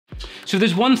So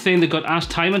there's one thing that got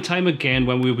asked time and time again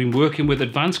when we've been working with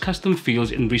advanced custom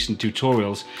fields in recent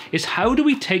tutorials, is how do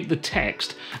we take the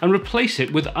text and replace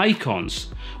it with icons?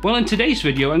 Well, in today's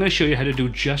video, I'm going to show you how to do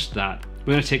just that.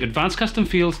 We're going to take advanced custom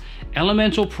fields,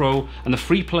 Elementor Pro, and the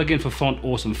free plugin for Font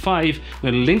Awesome 5.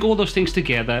 We're going to link all those things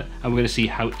together, and we're going to see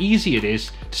how easy it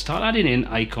is to start adding in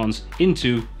icons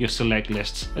into your select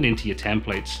lists and into your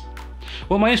templates.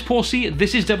 Well, my name is Paul C.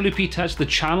 This is WPTuts, the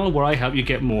channel where I help you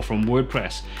get more from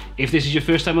WordPress. If this is your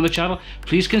first time on the channel,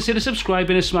 please consider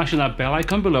subscribing and smashing that bell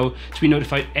icon below to be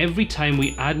notified every time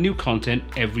we add new content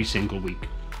every single week.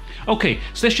 Okay,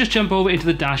 so let's just jump over into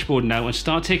the dashboard now and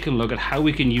start taking a look at how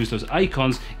we can use those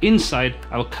icons inside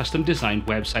our custom designed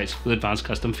websites with advanced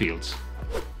custom fields.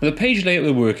 The page layout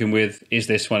we're working with is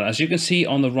this one. As you can see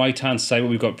on the right hand side where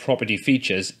we've got property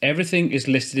features, everything is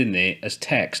listed in there as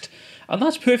text. And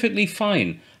that's perfectly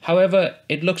fine. However,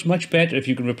 it looks much better if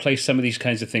you can replace some of these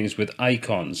kinds of things with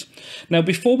icons. Now,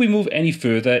 before we move any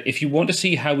further, if you want to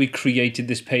see how we created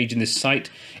this page in this site,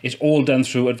 it's all done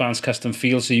through advanced custom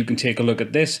fields, so you can take a look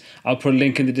at this. I'll put a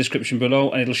link in the description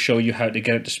below and it'll show you how to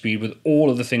get up to speed with all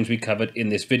of the things we covered in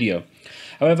this video.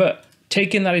 However,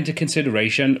 taking that into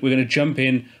consideration, we're going to jump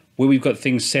in where we've got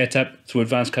things set up through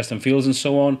advanced custom fields and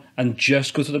so on, and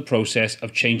just go through the process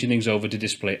of changing things over to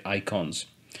display icons.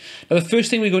 Now, the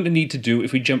first thing we're going to need to do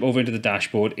if we jump over into the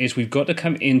dashboard is we've got to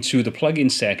come into the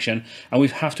plugin section and we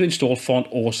have to install Font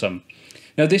Awesome.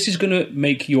 Now, this is going to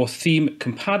make your theme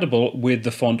compatible with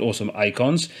the Font Awesome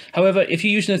icons. However, if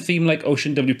you're using a theme like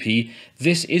Ocean WP,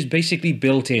 this is basically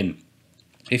built in.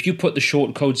 If you put the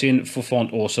shortcodes in for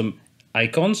Font Awesome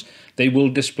icons, they will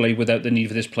display without the need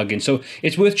for this plugin. So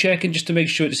it's worth checking just to make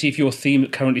sure to see if your theme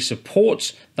currently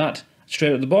supports that straight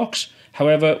out of the box.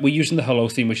 However, we're using the Hello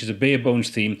theme, which is a bare bones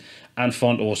theme, and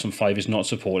Font Awesome 5 is not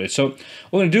supported. So what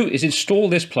we're going to do is install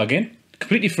this plugin,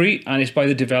 completely free, and it's by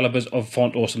the developers of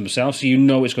Font Awesome themselves, so you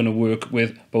know it's going to work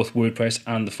with both WordPress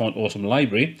and the Font Awesome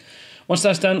library. Once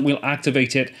that's done, we'll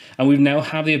activate it, and we now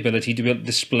have the ability to be able to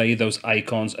display those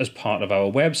icons as part of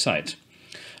our website.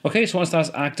 Okay, so once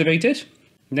that's activated,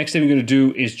 next thing we're going to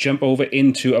do is jump over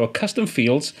into our custom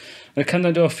fields and come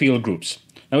down to our field groups.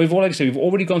 Now, like I said, we've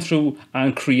already gone through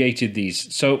and created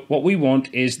these. So what we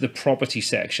want is the property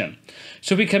section.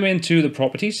 So if we come into the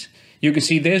properties, you can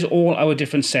see there's all our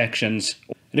different sections.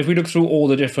 And if we look through all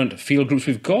the different field groups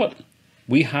we've got,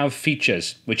 we have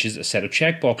features, which is a set of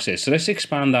checkboxes. So let's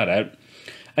expand that out.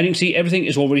 And you can see everything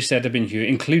is already set up in here,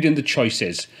 including the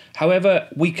choices. However,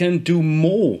 we can do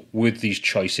more with these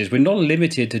choices. We're not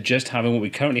limited to just having what we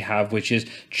currently have, which is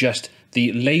just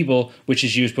the label, which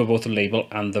is used for both the label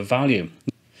and the value.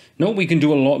 No, we can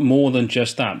do a lot more than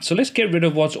just that. So let's get rid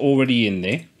of what's already in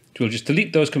there. We'll just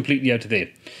delete those completely out of there.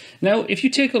 Now, if you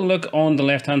take a look on the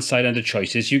left-hand side under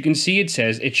choices, you can see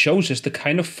it shows us the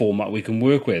kind of format we can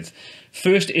work with.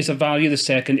 First is a value, the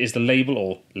second is the label,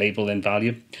 or label then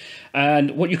value.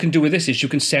 And what you can do with this is you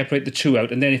can separate the two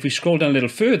out. And then if we scroll down a little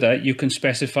further, you can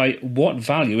specify what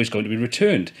value is going to be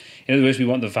returned. In other words, we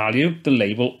want the value, the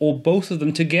label, or both of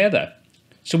them together.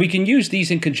 So we can use these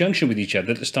in conjunction with each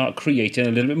other to start creating a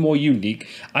little bit more unique,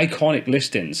 iconic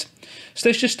listings. So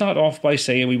let's just start off by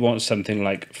saying we want something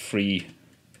like free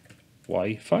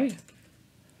Wi-Fi.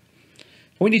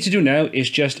 What we need to do now is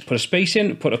just put a space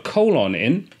in, put a colon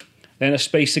in, then a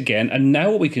space again. And now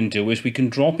what we can do is we can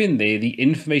drop in there the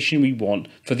information we want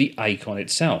for the icon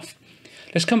itself.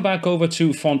 Let's come back over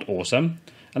to Font Awesome.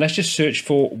 And let's just search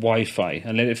for Wi-Fi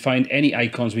and let it find any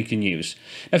icons we can use.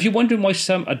 Now, if you're wondering why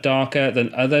some are darker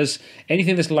than others,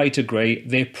 anything that's lighter gray,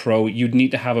 they're pro. You'd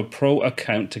need to have a pro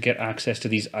account to get access to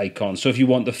these icons. So if you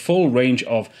want the full range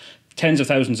of tens of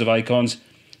thousands of icons,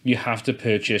 you have to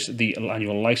purchase the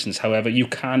annual license. However, you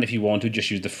can, if you want to,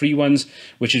 just use the free ones,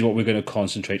 which is what we're going to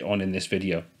concentrate on in this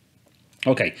video.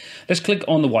 Okay, let's click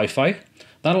on the Wi-Fi.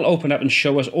 That'll open up and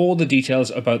show us all the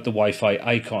details about the Wi-Fi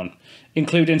icon,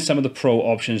 including some of the pro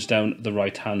options down the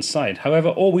right hand side. However,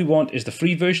 all we want is the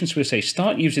free version, so we'll say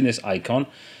start using this icon.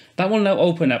 That will now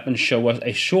open up and show us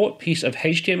a short piece of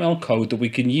HTML code that we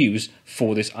can use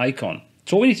for this icon.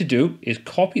 So all we need to do is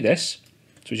copy this.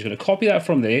 So we're just going to copy that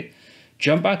from there,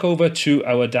 jump back over to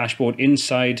our dashboard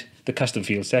inside the custom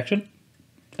field section,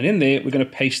 and in there we're going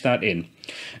to paste that in.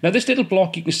 Now, this little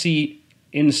block you can see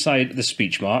inside the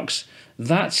speech marks,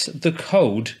 that's the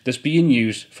code that's being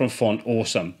used from Font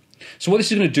Awesome. So what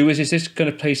this is going to do is this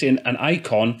going to place in an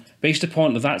icon based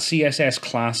upon that CSS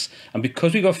class, and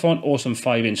because we got Font Awesome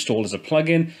 5 installed as a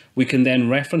plugin, we can then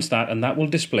reference that and that will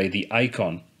display the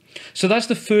icon. So that's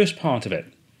the first part of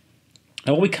it.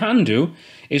 Now what we can do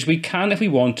is we can, if we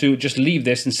want to, just leave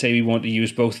this and say we want to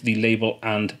use both the label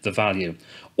and the value.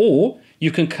 Or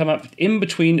you can come up in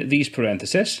between these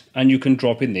parentheses and you can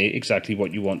drop in there exactly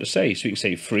what you want to say. So you can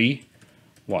say free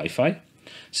Wi-Fi.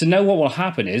 So now what will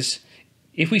happen is,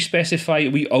 if we specify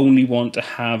we only want to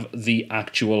have the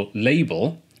actual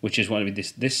label, which is going to be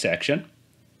this section,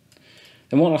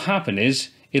 then what will happen is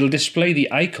it'll display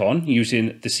the icon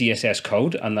using the CSS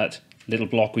code and that little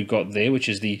block we've got there, which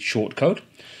is the short code,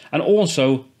 and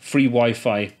also free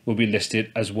Wi-Fi will be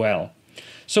listed as well.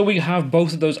 So we have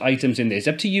both of those items in there. It's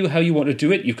up to you how you want to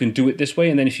do it. You can do it this way,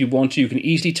 and then if you want to, you can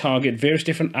easily target various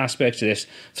different aspects of this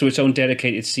through its own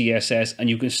dedicated CSS, and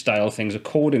you can style things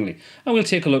accordingly. And we'll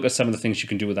take a look at some of the things you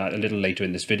can do with that a little later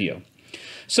in this video.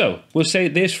 So we'll say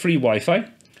there's free Wi-Fi.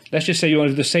 Let's just say you want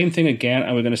to do the same thing again,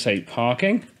 and we're going to say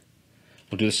parking.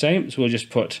 We'll do the same. So we'll just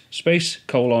put space,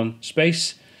 colon,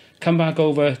 space. Come back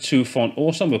over to Font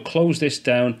Awesome. We'll close this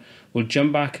down. We'll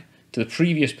jump back to the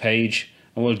previous page.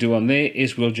 And what we'll do on there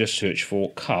is we'll just search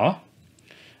for car.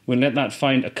 We'll let that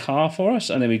find a car for us,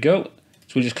 and there we go.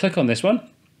 So we'll just click on this one.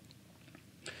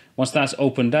 Once that's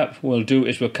opened up, what we'll do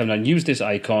is we'll come down, use this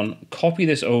icon, copy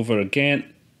this over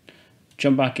again,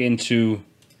 jump back into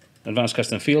Advanced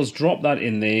Custom Fields, drop that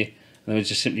in there, and then we'll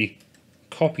just simply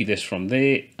copy this from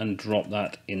there and drop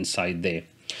that inside there.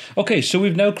 Okay, so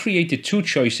we've now created two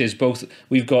choices. Both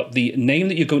we've got the name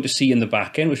that you're going to see in the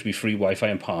back end, which will be free Wi-Fi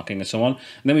and parking and so on.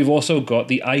 And then we've also got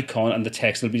the icon and the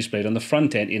text that will be displayed on the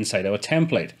front end inside our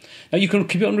template. Now you can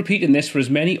keep on repeating this for as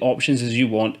many options as you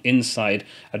want inside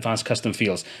Advanced Custom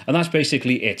Fields. And that's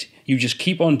basically it. You just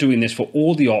keep on doing this for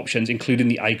all the options, including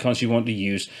the icons you want to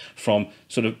use from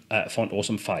sort of Font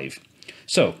Awesome 5.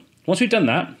 So once we've done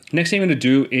that, next thing we're going to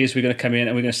do is we're going to come in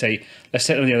and we're going to say, let's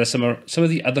set on the other some of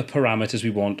the other parameters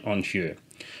we want on here.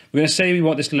 We're going to say we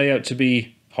want this layout to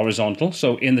be horizontal.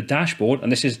 So in the dashboard,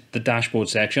 and this is the dashboard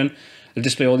section, it'll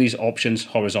display all these options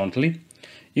horizontally.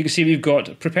 You can see we've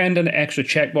got prepend an extra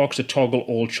checkbox to toggle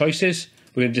all choices.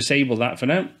 We're going to disable that for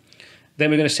now. Then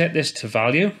we're going to set this to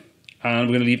value, and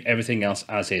we're going to leave everything else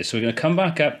as is. So we're going to come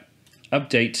back up,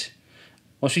 update.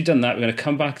 Once we've done that, we're going to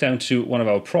come back down to one of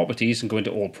our properties and go into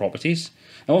all properties.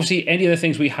 And obviously, any of the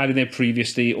things we had in there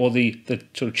previously, or the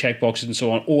sort of checkboxes and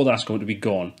so on, all that's going to be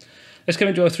gone. Let's come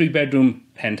into our 3-bedroom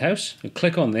penthouse and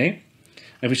click on there.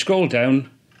 And if we scroll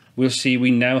down, we'll see we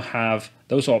now have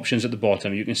those options at the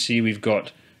bottom. You can see we've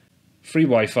got free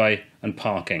Wi-Fi and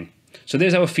parking. So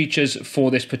there's our features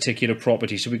for this particular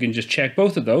property. So we can just check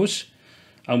both of those,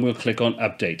 and we'll click on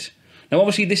update. Now,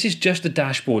 obviously, this is just the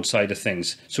dashboard side of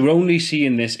things. So we're only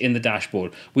seeing this in the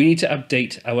dashboard. We need to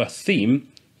update our theme,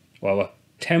 or our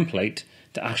template,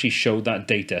 to actually show that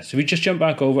data. So if we just jump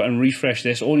back over and refresh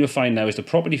this, all you'll find now is the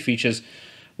property features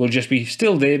will just be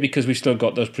still there because we've still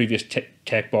got those previous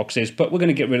check boxes, but we're going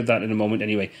to get rid of that in a moment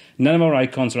anyway. None of our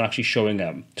icons are actually showing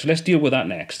up. So let's deal with that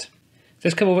next.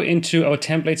 Let's come over into our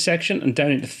template section and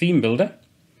down into Theme Builder.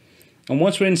 And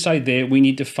once we're inside there, we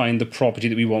need to find the property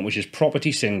that we want, which is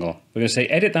property single. We're going to say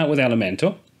edit that with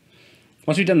Elementor.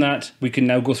 Once we've done that, we can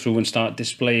now go through and start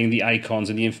displaying the icons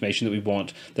and the information that we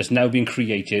want that's now been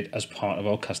created as part of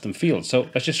our custom field. So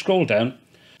let's just scroll down.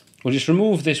 We'll just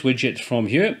remove this widget from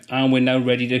here, and we're now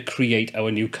ready to create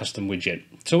our new custom widget.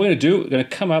 So what we're going to do, we're going to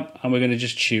come up and we're going to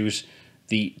just choose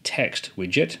the text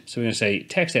widget. So we're going to say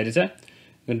text editor.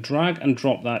 We're going to drag and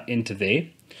drop that into there.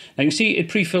 Now you can see it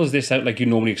pre-fills this out like you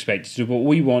normally expect it to do, but what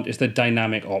we want is the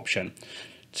dynamic option.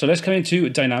 So let's come into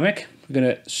dynamic. We're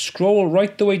going to scroll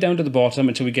right the way down to the bottom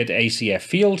until we get to ACF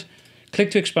field.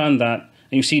 Click to expand that,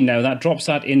 and you see now that drops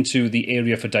that into the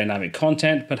area for dynamic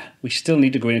content, but we still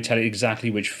need to go in and tell it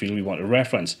exactly which field we want to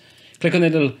reference. Click on the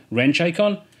little wrench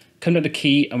icon, come down to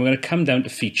key, and we're going to come down to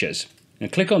features.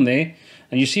 And click on there,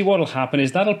 and you see what will happen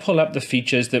is that'll pull up the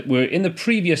features that were in the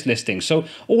previous listing. So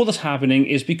all that's happening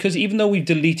is because even though we've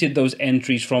deleted those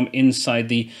entries from inside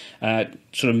the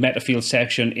sort of meta field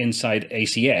section inside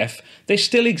ACF, they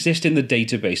still exist in the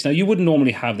database. Now you wouldn't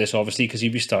normally have this obviously because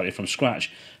you'd be starting from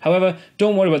scratch. However,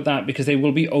 don't worry about that because they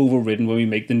will be overridden when we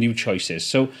make the new choices.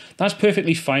 So that's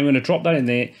perfectly fine. We're going to drop that in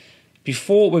there.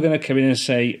 Before we're going to come in and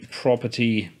say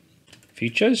property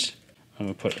features, and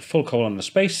we'll put a full colon on the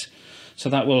space. So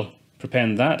that will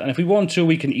prepend that, and if we want to,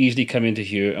 we can easily come into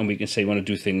here and we can say we want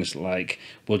to do things like,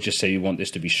 we'll just say we want this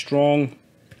to be strong,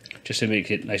 just to make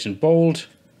it nice and bold,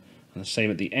 and the same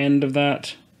at the end of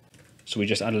that. So we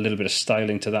just add a little bit of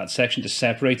styling to that section to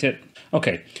separate it.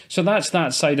 Okay, so that's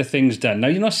that side of things done. Now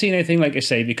you're not seeing anything, like I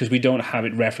say, because we don't have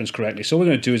it referenced correctly. So what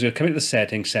we're going to do is we'll come into the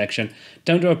settings section,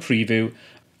 down to our preview, and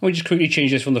we just quickly change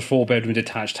this from the 4-bedroom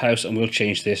detached house, and we'll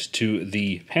change this to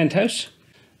the penthouse.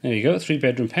 There you go,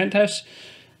 3-bedroom penthouse.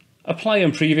 Apply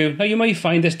and preview. Now you might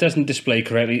find this doesn't display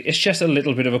correctly. It's just a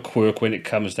little bit of a quirk when it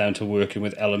comes down to working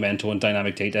with Elementor and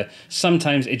dynamic data.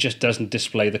 Sometimes it just doesn't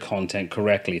display the content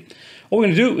correctly. What we're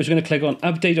going to do is we're going to click on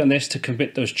update on this to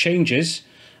commit those changes,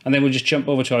 and then we'll just jump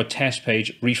over to our test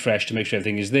page, refresh to make sure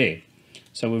everything is there.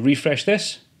 So we'll refresh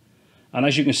this, and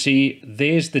as you can see,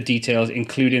 there's the details,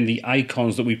 including the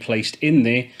icons that we placed in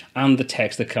there and the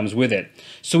text that comes with it.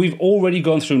 So we've already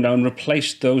gone through now and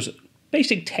replaced those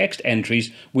basic text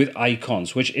entries with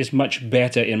icons, which is much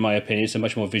better in my opinion. It's a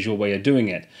much more visual way of doing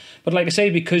it. But like I say,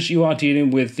 because you are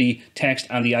dealing with the text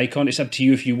and the icon, it's up to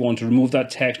you if you want to remove that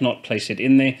text, not place it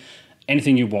in there,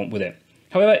 anything you want with it.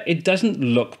 However, it doesn't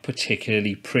look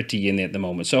particularly pretty in there at the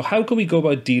moment. So how can we go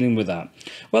about dealing with that?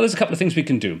 Well, there's a couple of things we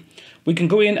can do. We can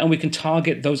go in and we can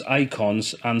target those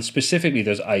icons, and specifically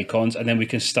those icons, and then we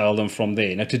can style them from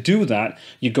there. Now to do that,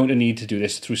 you're going to need to do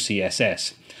this through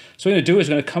CSS. So what we're going to do is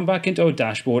we're going to come back into our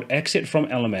dashboard, exit from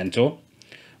Elementor.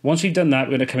 Once we've done that,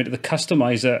 we're going to come into the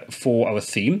customizer for our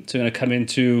theme. So we're going to come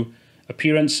into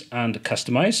Appearance and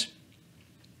Customize.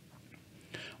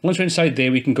 Once we're inside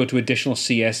there, we can go to Additional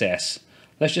CSS.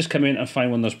 Let's just come in and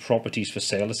find one of those properties for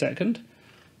sale a second.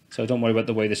 So don't worry about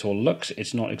the way this all looks.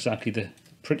 It's not exactly the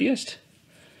prettiest.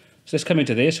 So let's come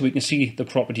into there so we can see the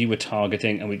property we're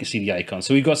targeting and we can see the icon.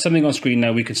 So we've got something on screen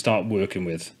now we can start working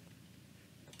with.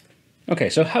 Okay,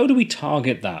 so how do we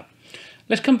target that?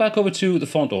 Let's come back over to the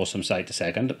Font Awesome site a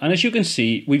second. And as you can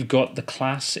see, we've got the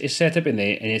class is set up in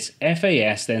there, and it's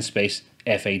FAS then space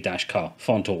FA-car,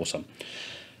 Font Awesome.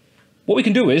 What we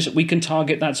can do is we can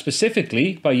target that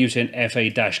specifically by using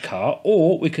FA-car,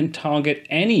 or we can target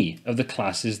any of the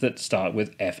classes that start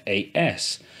with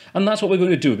FAS. And that's what we're going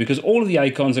to do, because all of the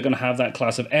icons are going to have that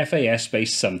class of FAS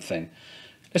space something.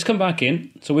 Let's come back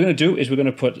in. So what we're going to do is we're going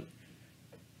to put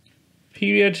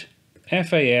period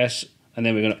FAS, and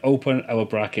then we're going to open our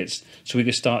brackets so we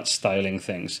can start styling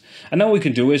things. And now what we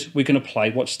can do is we can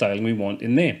apply what styling we want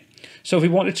in there. So if we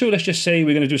wanted to, let's just say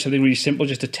we're going to do something really simple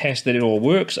just to test that it all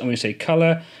works. I'm going to say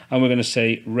color, and we're going to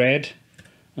say red,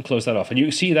 and close that off. And you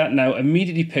can see that now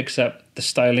immediately picks up the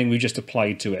styling we just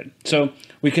applied to it. So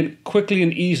we can quickly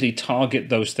and easily target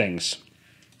those things.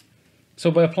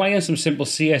 So by applying some simple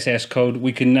CSS code,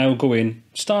 we can now go in,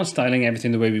 start styling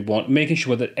everything the way we want, making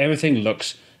sure that everything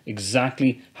looks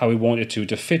exactly how we want it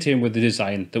to fit in with the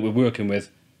design that we're working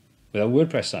with our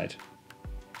WordPress site.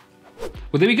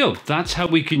 Well, there we go. That's how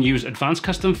we can use Advanced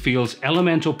Custom Fields,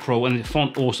 Elementor Pro and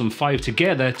Font Awesome 5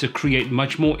 together to create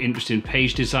much more interesting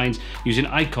page designs using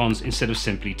icons instead of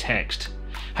simply text.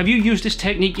 Have you used this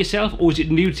technique yourself, or is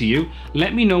it new to you?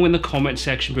 Let me know in the comment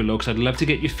section below, because I'd love to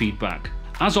get your feedback.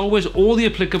 As always, all the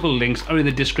applicable links are in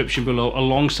the description below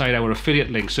alongside our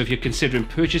affiliate links, so if you're considering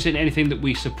purchasing anything that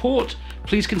we support,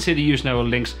 please consider using our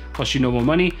links. Costs you no more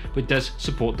money, but does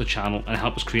support the channel and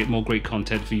help us create more great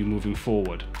content for you moving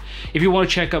forward. If you want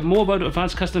to check out more about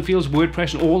Advanced Custom Fields,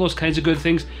 WordPress and all those kinds of good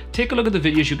things, take a look at the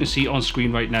videos you can see on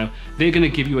screen right now. They're going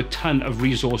to give you a ton of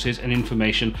resources and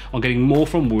information on getting more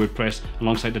from WordPress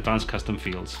alongside Advanced Custom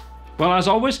Fields. Well, as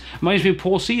always, my name's been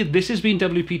Paul C. This has been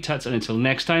WPTuts, and until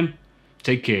next time,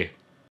 take care.